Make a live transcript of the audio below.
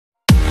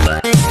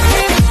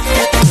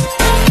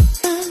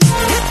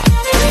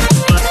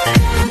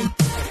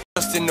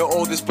In the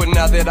oldest, but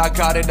now that I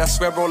got it, I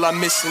swear all I'm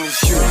missing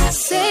is you.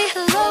 Say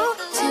hello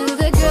to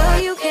the girl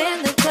you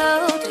can't let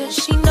go, 'cause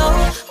she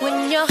knows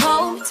when you're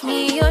home, it's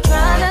me you're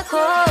trying to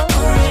call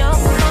on your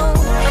phone.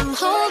 I'm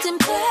holding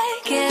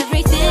back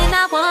everything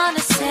I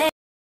wanna say.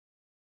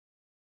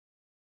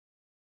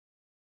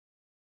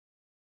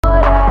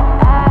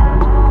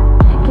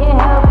 Can't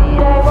help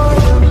it, I want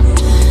you.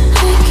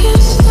 I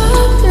can't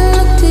stop and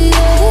look the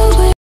other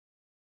way.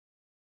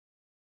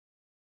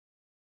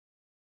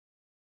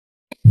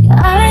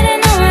 I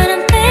don't know what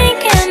I'm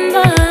thinking,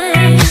 but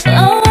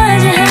oh,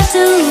 why'd you have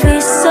to be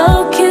so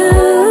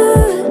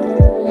cute?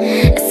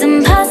 It's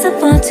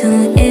impossible to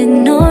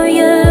ignore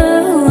you.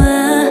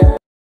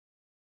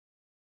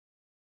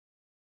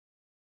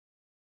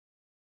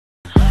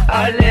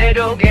 A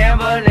little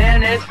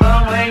gambling is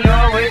fun when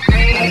you're with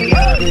me.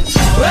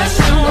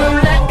 Russian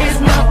roulette is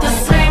not the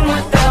same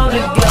without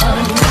a gun.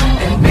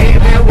 And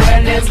baby,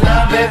 when it's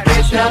love, if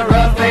it's not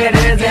rough, it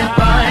isn't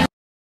fun.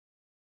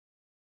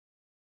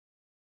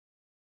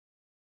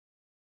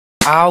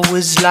 I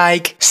was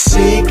like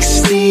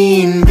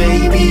 16,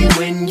 baby,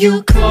 when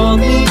you called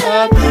me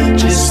up.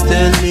 Just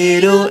a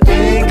little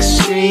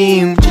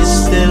extreme,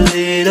 just a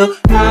little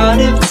out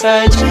of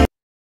touch.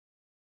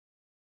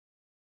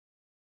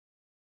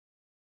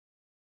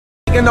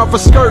 Taking off a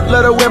skirt,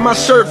 let her wear my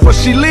shirt before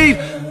she leave.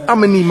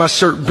 I'ma need my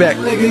shirt back.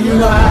 Nigga, you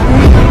know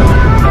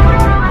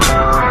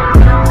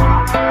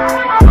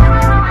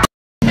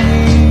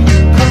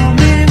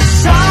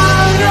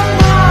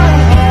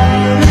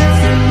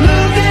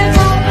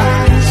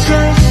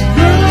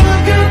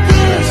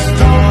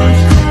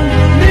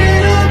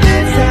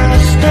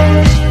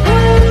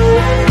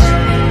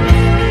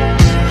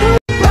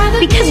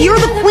because you're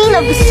the queen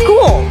of the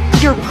school.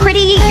 You're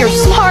pretty, you're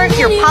smart,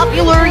 you're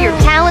popular, you're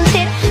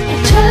talented.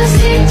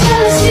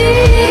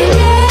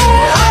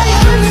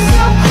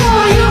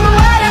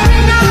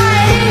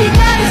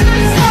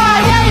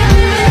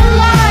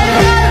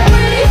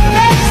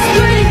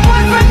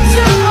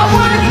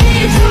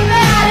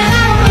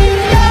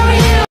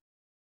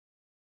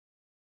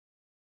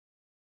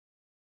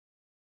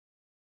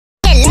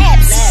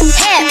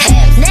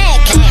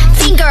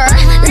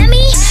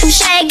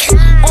 Shake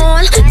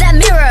on that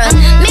mirror.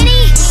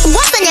 Minnie,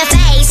 what's on your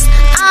face?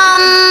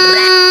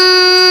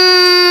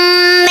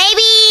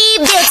 Maybe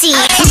beauty.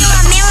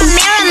 Mirror, mirror,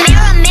 mirror,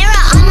 mirror,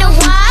 mirror on the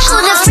wall. Who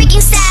the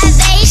freaking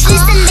savage?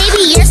 Listen,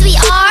 baby, yes we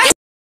are.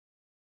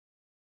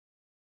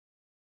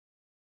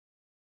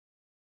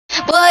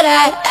 But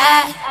I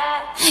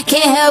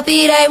can't help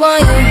it, I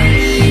want you.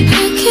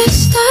 I can't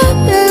stop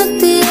and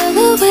look the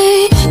other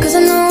way, 'cause I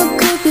know it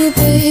could be,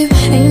 babe,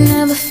 and you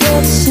never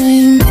feel the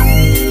same.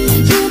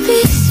 You'll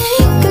be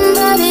thinking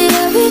about it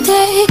every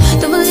day.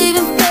 Don't believe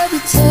in fairy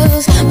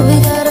tales, but we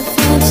got our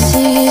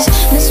fantasies.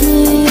 Miss me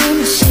and you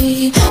and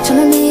she trying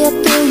to be up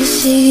through your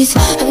sheets.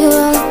 Have you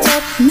all looked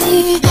up at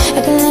me,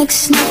 acting like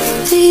it's not too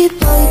deep,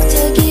 or you can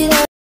take it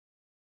out.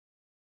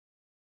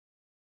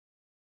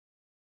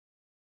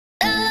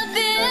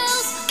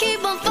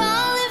 Keep on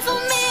falling for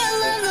me, I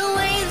love the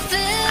way it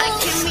feels. I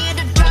came here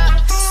to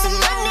drop some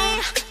money,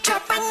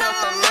 dropping all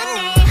my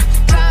money.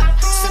 Drop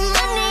some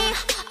money,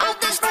 all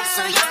this stuff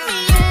so yummy,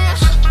 yeah.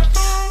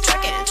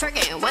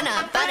 Twerking, when I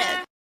butt it.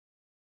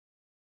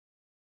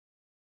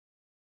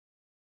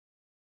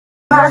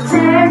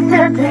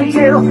 Addicted to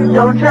you,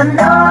 don't you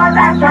know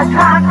that you're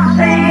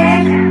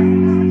toxic?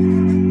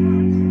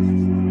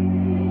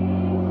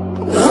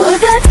 Oh,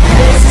 the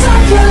taste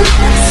of your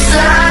lips,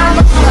 I'm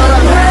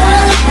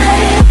alright.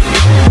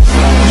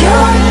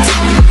 You're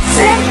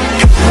toxic,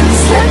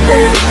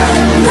 slipping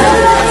under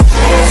the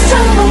taste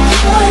of a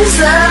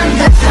poison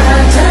that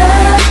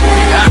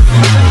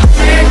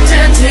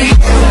addicted to you,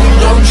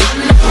 don't you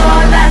know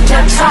that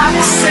you're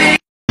toxic?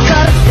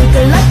 Gotta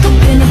figure like a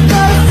penny,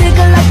 gotta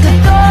figure like a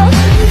dog.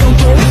 Don't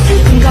care if you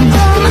think I'm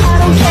dumb, I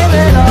don't care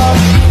at all.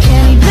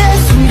 Can't be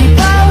best, sweetie,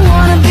 but I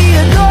wanna be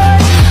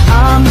adored.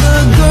 I'm the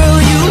girl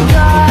you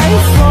die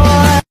for.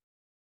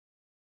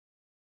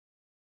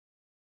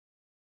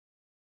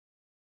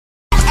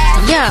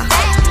 Yeah,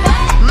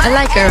 I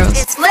like girls.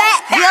 It's flat,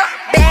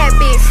 bad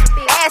bitch,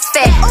 ass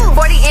fat.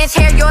 40-inch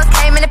hair, yours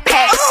came in a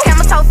pack.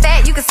 Camera so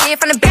fat, you can see it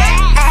from the back.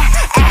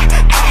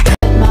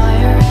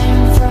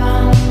 Admiring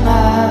from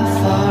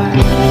afar.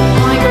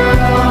 My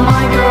girl,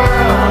 my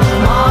girl,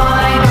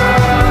 my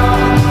girl.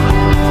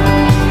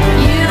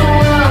 You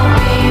will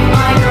be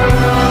my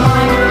girl,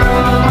 my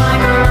girl, my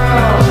girl,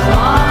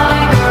 my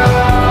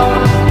girl.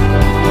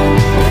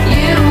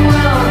 You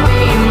will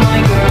be my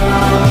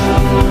girl.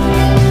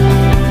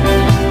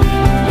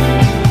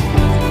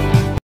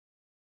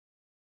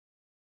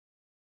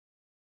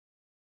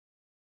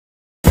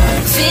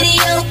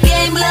 Video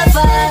game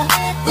lover,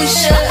 we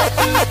should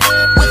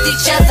with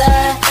each other.